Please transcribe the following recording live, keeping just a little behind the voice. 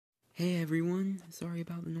Hey everyone, sorry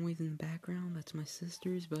about the noise in the background, that's my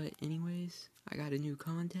sister's, but anyways, I got a new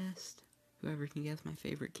contest. Whoever can guess my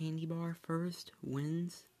favorite candy bar first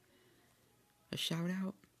wins a shout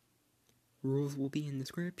out. Rules will be in the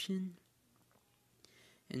description.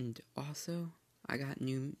 And also, I got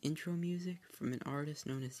new intro music from an artist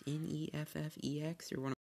known as NEFFEX. They're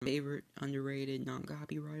one of my favorite underrated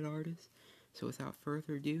non-copyright artists. So without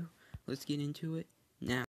further ado, let's get into it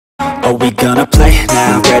now. Are we gonna play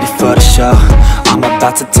now? Ready for the show? I'm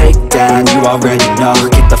about to take down, you already know.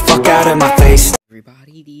 Get the fuck out of my face.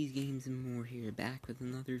 Everybody, these games and more here, back with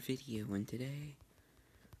another video, and today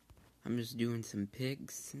I'm just doing some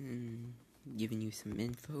picks and giving you some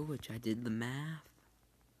info, which I did the math.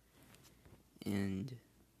 And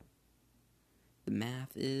the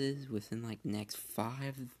math is within like the next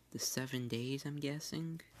 5 to 7 days, I'm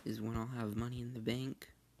guessing, is when I'll have money in the bank.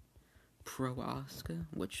 Pro Oscar,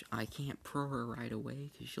 which I can't pro her right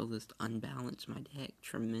away because she'll just unbalance my deck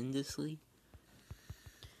tremendously.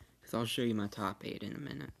 Because I'll show you my top 8 in a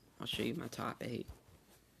minute. I'll show you my top 8.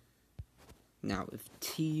 Now, with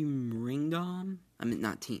Team Ringdom,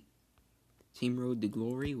 not Team Road to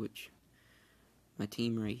Glory, which my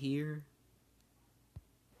team right here.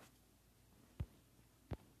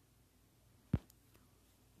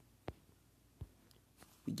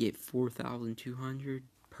 We get 4,200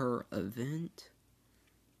 per event.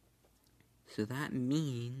 So that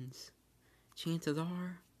means chances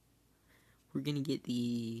are we're gonna get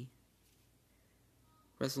the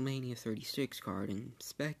WrestleMania 36 card. In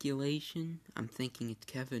speculation, I'm thinking it's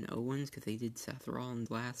Kevin Owens because they did Seth Rollins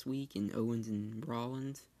last week, and Owens and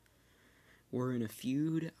Rollins were in a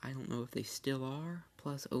feud. I don't know if they still are.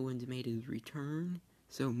 Plus, Owens made his return,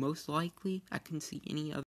 so most likely I couldn't see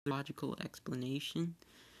any other logical explanation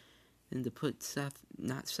than to put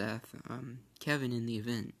Kevin in the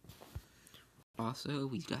event. Also,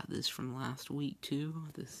 we got this from last week too.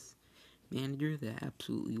 This manager that I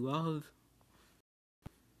absolutely love.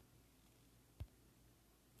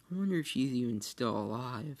 I wonder if she's even still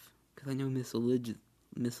alive, because I know Miss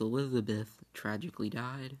Elizabeth tragically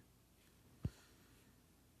died.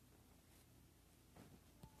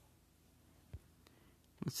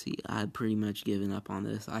 Let's see, I've pretty much given up on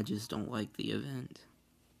this. I just don't like the event.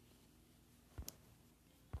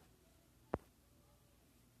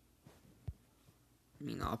 I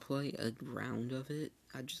mean, I'll play a round of it.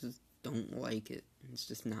 I just don't like it. It's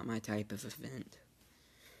just not my type of event.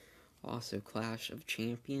 Also, Clash of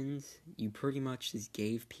Champions, you pretty much just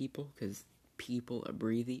gave people, because people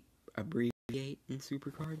abbreviate in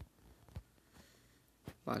Supercard.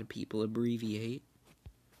 A lot of people abbreviate.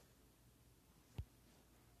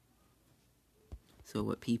 So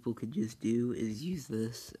what people could just do is use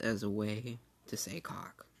this as a way to say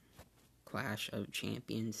cock. Clash of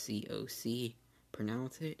Champions, COC.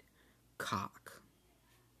 Pronounce it, cock.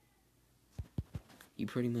 You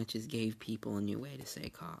pretty much just gave people a new way to say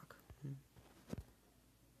cock.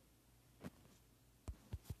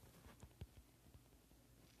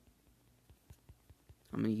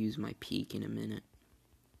 I'm gonna use my peak in a minute.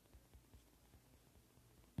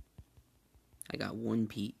 I got one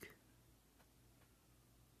peak.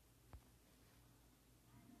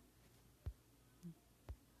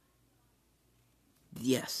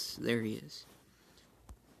 Yes, there he is.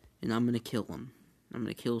 And I'm gonna kill him. I'm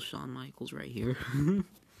gonna kill Shawn Michaels right here.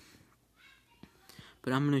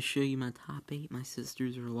 But I'm gonna show you my top 8. My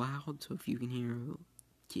sisters are loud, so if you can hear a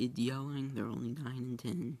kid yelling, they're only 9 and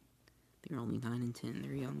 10. They're only 9 and 10,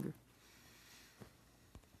 they're younger.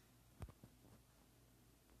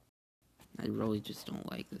 I really just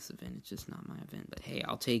don't like this event, it's just not my event. But hey,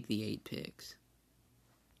 I'll take the 8 picks.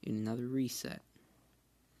 In another reset.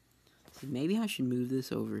 So maybe I should move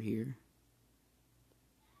this over here.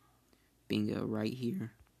 Bingo, right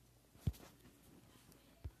here.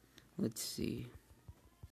 Let's see.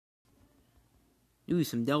 Do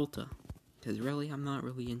some Delta. Because really, I'm not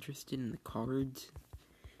really interested in the cards.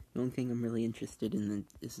 The only thing I'm really interested in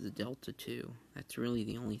is the Delta 2. That's really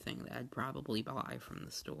the only thing that I'd probably buy from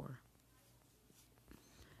the store.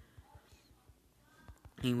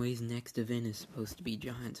 Anyways, next event is supposed to be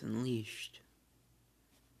Giants Unleashed.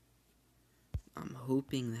 I'm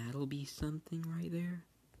hoping that'll be something right there.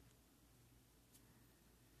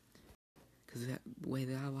 Because the way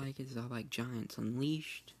that I like it is I like Giants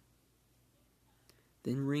Unleashed,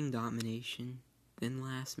 then Ring Domination, then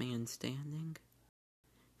Last Man Standing,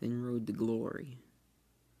 then Road to Glory.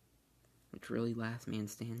 Which really, Last Man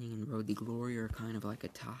Standing and Road to Glory are kind of like a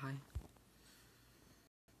tie.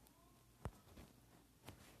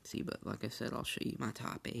 See, but like I said, I'll show you my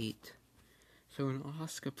top 8. So in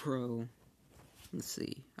Oscar Pro, let's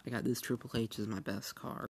see, I got this Triple H as my best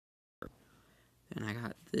card. And I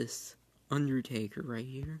got this Undertaker right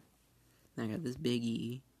here. And I got this Big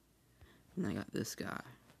E. And I got this guy.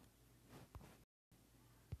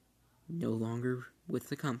 No longer with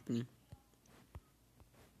the company.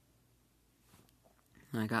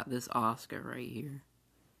 And I got this Asuka right here.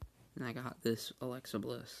 And I got this Alexa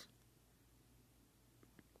Bliss.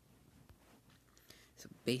 So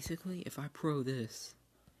basically, if I pro this,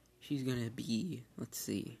 she's gonna be, let's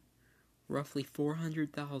see, roughly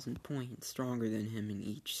 400,000 points stronger than him in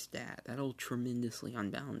each stat. That'll tremendously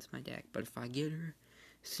unbalance my deck. But if I get her,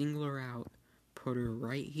 single her out, put her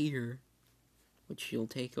right here, which she'll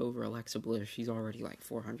take over Alexa Bliss. She's already like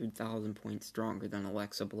 400,000 points stronger than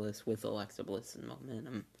Alexa Bliss with Alexa Bliss in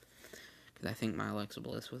momentum. Because I think my Alexa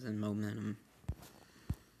Bliss was in momentum.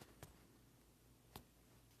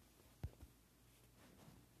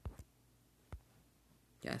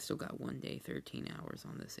 Yeah, I still got 1 day, 13 hours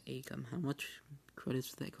on this Acom. How much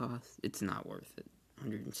credits do they cost? It's not worth it.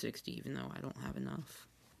 160, even though I don't have enough.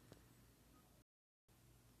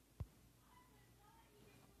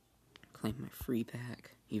 Claim my free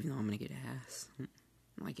pack, even though I'm gonna get ass.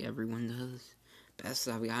 Like everyone does. Best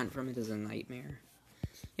I've gotten from it is a nightmare.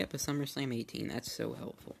 Yep, a SummerSlam 18, that's so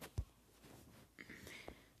helpful.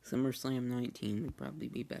 SummerSlam 19 would probably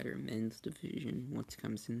be better. Men's division, what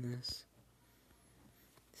comes in this?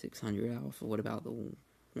 600 alpha. What about the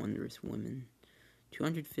wondrous women?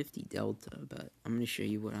 250 delta, but I'm going to show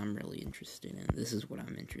you what I'm really interested in. This is what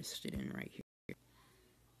I'm interested in right here.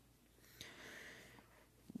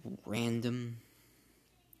 Random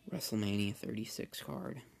WrestleMania 36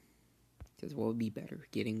 card. Because what would be better?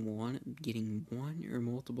 Getting one or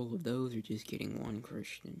multiple of those, or just getting one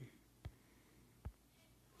Christian?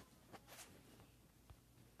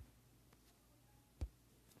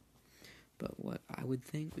 But what I would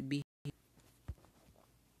think would be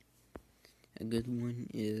a good one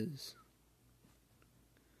is,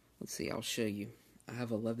 let's see, I'll show you. I have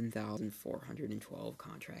 11,412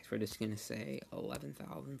 contracts. We're just going to say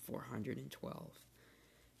 11,412.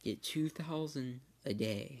 Get 2,000 a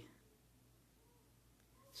day.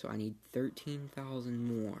 So I need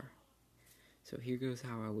 13,000 more. So here goes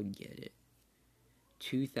how I would get it.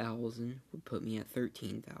 2,000 would put me at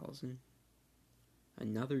 13,000.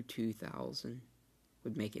 Another 2,000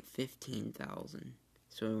 would make it 15,000.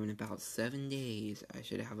 So in about 7 days, I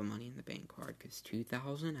should have a Money in the Bank card. Because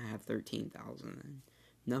 2,000, I have 13,000. And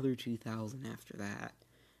another 2,000 after that,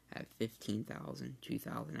 I have 15,000.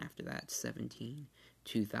 2,000 after that, 17.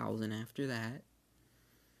 2,000 after that.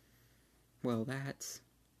 Well, that's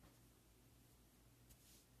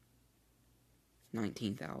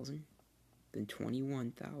 19,000. Then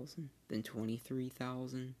 21,000. Then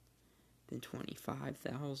 23,000. Then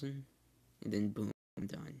 25,000, and then boom, I'm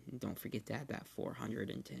done. And don't forget to add that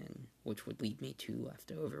 410, which would leave me 2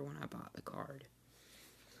 left over when I bought the card.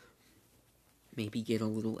 Maybe get a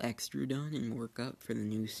little extra done and work up for the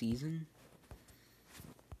new season.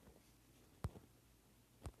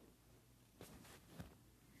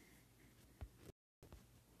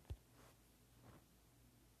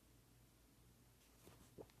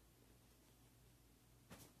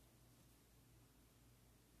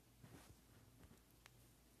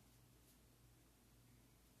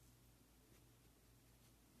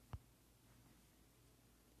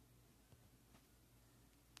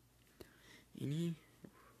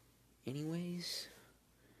 Anyways,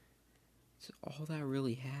 it's all that I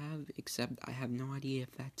really have, except I have no idea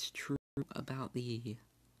if that's true about the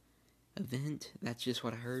event. That's just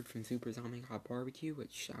what I heard from Super Zombie Hot Barbecue,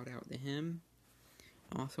 which shout out to him.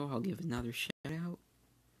 Also, I'll give another shout out.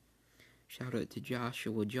 Shout out to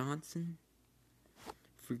Joshua Johnson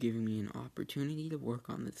for giving me an opportunity to work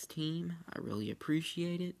on this team. I really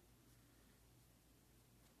appreciate it.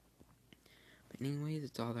 But anyways,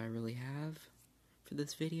 it's all that I really have for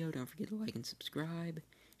this video. Don't forget to like and subscribe.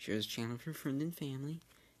 Share this channel with your friends and family.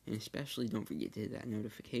 And especially don't forget to hit that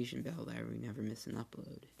notification bell that way you never miss an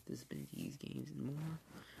upload. This has been These Games and More.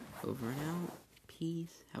 Over and out.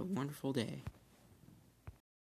 Peace. Have a wonderful day.